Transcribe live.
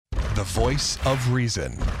The voice of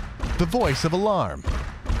reason. The voice of alarm.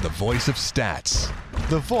 The voice of stats.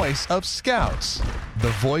 The voice of scouts. The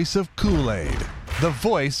voice of Kool-Aid. The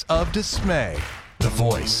voice of dismay. The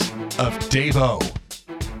voice of Dave-O.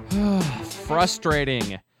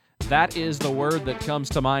 Frustrating. That is the word that comes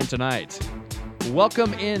to mind tonight.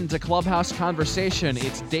 Welcome into Clubhouse Conversation.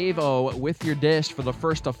 It's Dave-O with your dish for the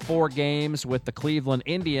first of 4 games with the Cleveland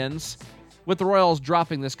Indians, with the Royals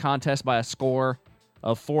dropping this contest by a score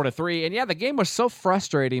of 4-3. And yeah, the game was so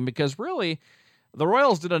frustrating because really the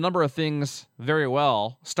Royals did a number of things very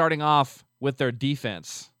well, starting off with their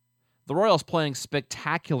defense. The Royals playing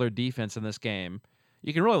spectacular defense in this game.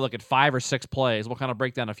 You can really look at 5 or 6 plays. We'll kind of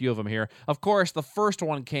break down a few of them here. Of course, the first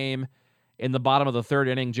one came in the bottom of the 3rd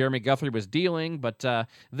inning. Jeremy Guthrie was dealing, but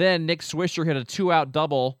then Nick Swisher hit a 2-out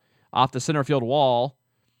double off the center field wall,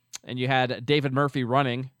 and you had David Murphy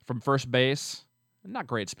running from first base. Not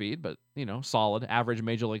great speed, but, solid, average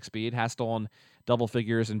major league speed. Has stolen double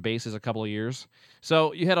figures in bases a couple of years.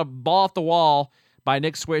 So you hit a ball off the wall by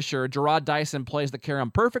Nick Swisher. Jarrod Dyson plays the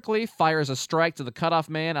carom perfectly, fires a strike to the cutoff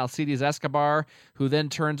man, Alcides Escobar, who then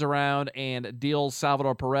turns around and deals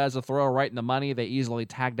Salvador Perez a throw right in the money. They easily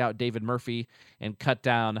tagged out David Murphy and cut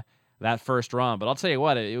down that first run. But I'll tell you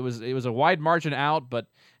what, it was a wide margin out, but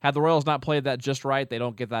had the Royals not played that just right, they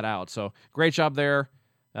don't get that out. So great job there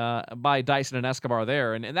by Dyson and Escobar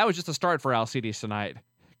there. And that was just a start for Alcides tonight.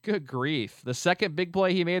 Good grief. The second big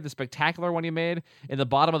play he made, the spectacular one he made in the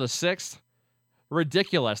bottom of the 6th,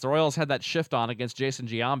 ridiculous. The Royals had that shift on against Jason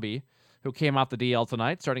Giambi, who came off the DL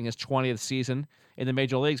tonight, starting his 20th season in the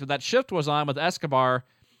major leagues. But that shift was on with Escobar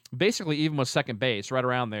basically even with second base, right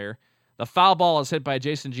around there. The foul ball is hit by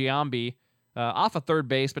Jason Giambi off of third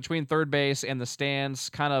base, between third base and the stands,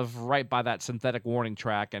 kind of right by that synthetic warning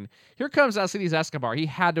track. And here comes Alcides Escobar. He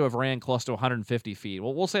had to have ran close to 150 feet.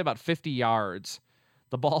 Well, we'll say about 50 yards.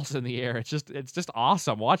 The ball's in the air. It's just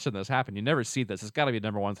awesome watching this happen. You never see this. It's got to be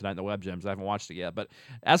number 1 tonight in the web gyms. I haven't watched it yet. But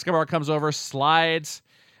Escobar comes over, slides,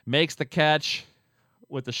 makes the catch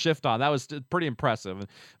with the shift on. That was pretty impressive. And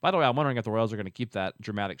by the way, I'm wondering if the Royals are going to keep that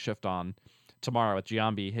dramatic shift on tomorrow with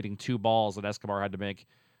Giambi hitting 2 balls that Escobar had to make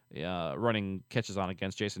running catches on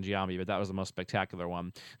against Jason Giambi. But that was the most spectacular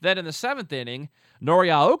one. Then in the 7th inning, Nori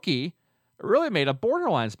Aoki really made a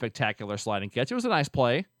borderline spectacular sliding catch. It was a nice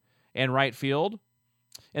play in right field.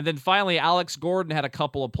 And then finally, Alex Gordon had a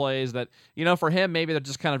couple of plays that, for him, maybe they're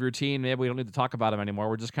just kind of routine. Maybe we don't need to talk about him anymore.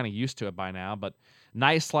 We're just kind of used to it by now. But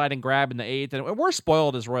nice sliding grab in the 8th. And we're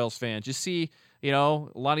spoiled as Royals fans. You see,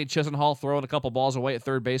 Lonnie Chisenhall throwing a couple balls away at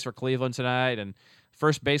third base for Cleveland tonight. And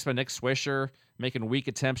first baseman Nick Swisher making weak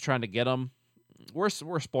attempts trying to get him. We're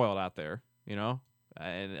spoiled out there,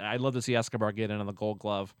 And I'd love to see Escobar get in on the Gold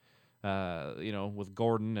Glove. With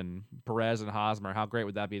Gordon and Perez and Hosmer. How great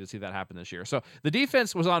would that be to see that happen this year? So the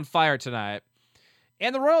defense was on fire tonight.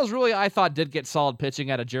 And the Royals really, I thought, did get solid pitching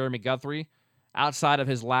out of Jeremy Guthrie. Outside of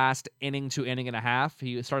his last inning to inning and a half,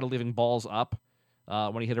 he started leaving balls up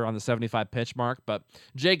when he hit around the 75 pitch mark. But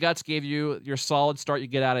Jay Gutz gave you your solid start you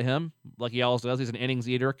get out of him, like he always does. He's an innings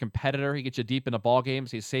eater, competitor. He gets you deep into ball games.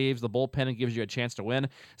 He saves the bullpen and gives you a chance to win.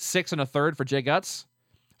 6 1/3 for Jay Gutz.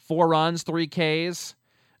 4 runs, 3 Ks.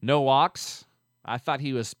 No walks. I thought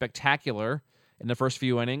he was spectacular in the first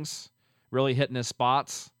few innings. Really hitting his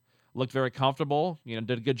spots. Looked very comfortable. Did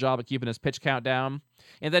a good job of keeping his pitch count down.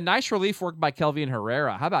 And then nice relief work by Kelvin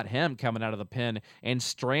Herrera. How about him coming out of the pen and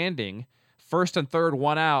stranding 1st and 3rd,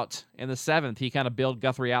 1 out in the 7th. He kind of bailed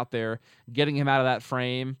Guthrie out there, getting him out of that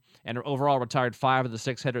frame, and overall retired 5 of the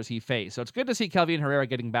 6 hitters he faced. So it's good to see Kelvin Herrera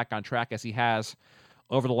getting back on track as he has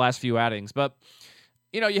over the last few outings. But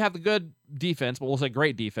you have the good defense, but we'll say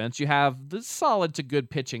great defense. You have the solid to good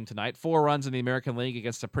pitching tonight. 4 runs in the American League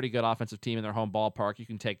against a pretty good offensive team in their home ballpark. You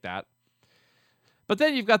can take that. But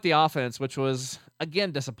then you've got the offense, which was,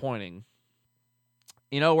 again, disappointing.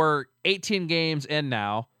 We're 18 games in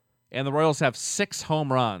now, and the Royals have 6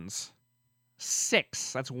 home runs.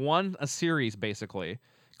 6. That's 1 a series, basically.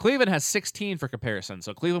 Cleveland has 16 for comparison.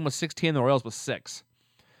 So Cleveland was 16, the Royals was 6.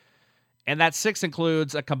 And that 6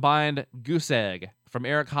 includes a combined goose egg from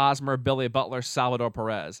Eric Hosmer, Billy Butler, Salvador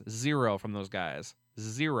Perez. 0 from those guys.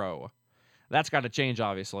 0. That's got to change,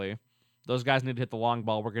 obviously. Those guys need to hit the long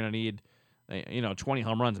ball. We're going to need, 20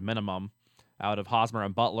 home runs minimum out of Hosmer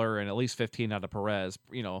and Butler and at least 15 out of Perez.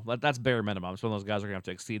 That's bare minimum. So those guys are going to have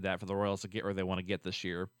to exceed that for the Royals to get where they want to get this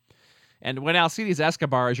year. And when Alcides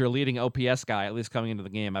Escobar is your leading OPS guy, at least coming into the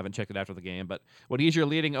game, I haven't checked it after the game, but when he's your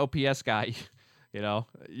leading OPS guy,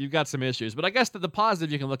 you've got some issues. But I guess the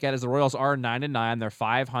positive you can look at is the Royals are 9-9. They're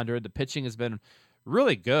 500. The pitching has been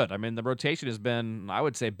really good. I mean, the rotation has been, I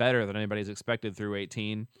would say, better than anybody's expected through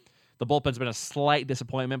 18. The bullpen's been a slight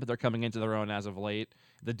disappointment, but they're coming into their own as of late.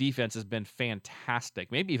 The defense has been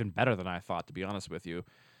fantastic, maybe even better than I thought, to be honest with you.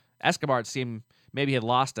 Escobar seemed maybe had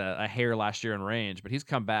lost a hair last year in range, but he's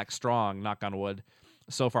come back strong, knock on wood,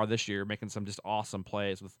 so far this year, making some just awesome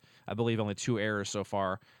plays with, I believe, only 2 errors so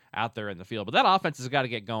far out there in the field. But that offense has got to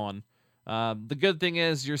get going. The good thing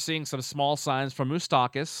is you're seeing some small signs from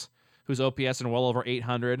Moustakas, who's OPS and well over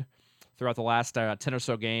 800 throughout the last 10 or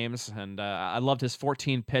so games. And I loved his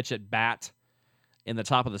 14-pitch at bat in the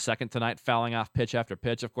top of the second tonight, fouling off pitch after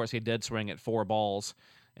pitch. Of course, he did swing at 4 balls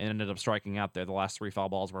and ended up striking out there. The last 3 foul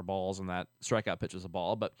balls were balls, and that strikeout pitch was a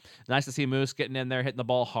ball. But nice to see Moose getting in there, hitting the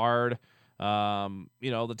ball hard.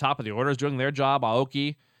 The top of the order is doing their job.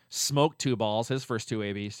 Aoki smoked 2 balls, his first 2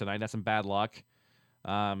 ABs tonight. That's some bad luck.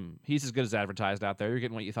 He's as good as advertised out there. You're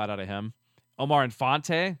getting what you thought out of him. Omar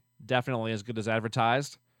Infante, definitely as good as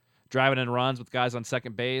advertised. Driving in runs with guys on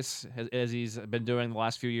second base, as he's been doing the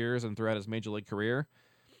last few years and throughout his major league career.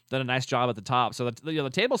 Done a nice job at the top. So the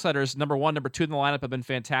table setters, number 1, number 2 in the lineup have been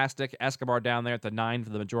fantastic. Escobar down there at the 9 for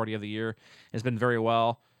the majority of the year has been very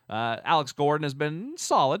well. Alex Gordon has been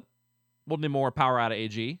solid. We'll need more power out of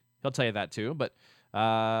AG. He'll tell you that too. But,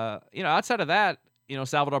 outside of that,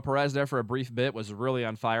 Salvador Perez there for a brief bit was really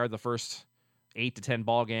on fire the first 8 to 10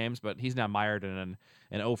 ball games, but he's now mired in an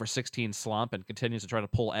 0-for-16 slump and continues to try to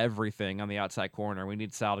pull everything on the outside corner. We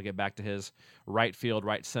need Sal to get back to his right field,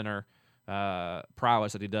 right center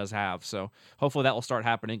prowess that he does have. So hopefully that will start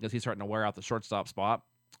happening because he's starting to wear out the shortstop spot,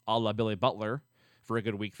 a la Billy Butler, for a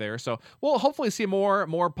good week there. So we'll hopefully see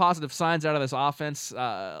more positive signs out of this offense.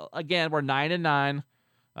 Again, we're 9-9.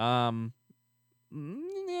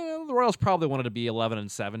 The Royals probably wanted to be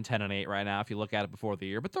 11-7, 10-8 right now if you look at it before the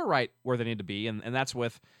year, but they're right where they need to be, and that's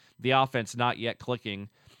with the offense not yet clicking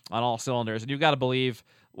on all cylinders. And you've got to believe,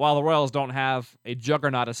 while the Royals don't have a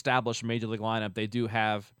juggernaut established major league lineup, they do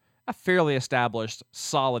have a fairly established,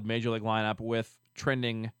 solid major league lineup with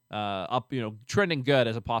trending trending good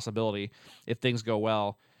as a possibility if things go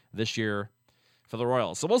well this year for the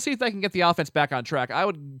Royals. So we'll see if they can get the offense back on track. I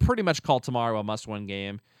would pretty much call tomorrow a must-win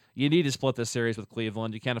game. You need to split this series with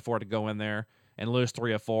Cleveland. You can't afford to go in there and lose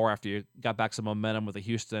 3 of 4 after you got back some momentum with the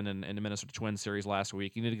Houston and the Minnesota Twins series last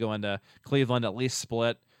week. You need to go into Cleveland at least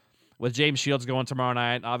split. With James Shields going tomorrow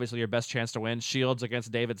night, obviously your best chance to win. Shields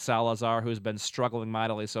against David Salazar, who's been struggling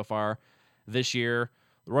mightily so far this year.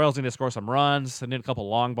 The Royals need to score some runs. They need a couple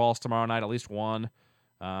long balls tomorrow night, at least one.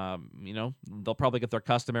 They'll probably get their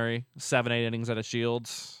customary 7-8 innings out of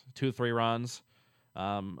Shields, 2-3 runs.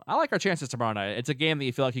 I like our chances tomorrow night. It's a game that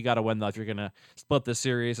you feel like you got to win, though, if you're going to split this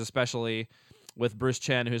series, especially with Bruce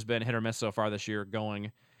Chen, who's been hit or miss so far this year,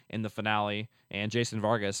 going in the finale, and Jason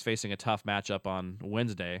Vargas facing a tough matchup on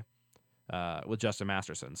Wednesday with Justin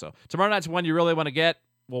Masterson. So tomorrow night's one you really want to get.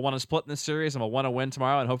 We'll want to split in this series, and we'll want to win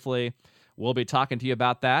tomorrow, and hopefully we'll be talking to you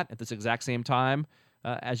about that at this exact same time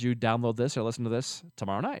as you download this or listen to this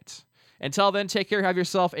tomorrow night. Until then, take care. Have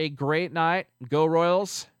yourself a great night. Go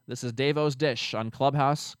Royals. This is Dave O's Dish on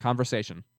Clubhouse Conversation.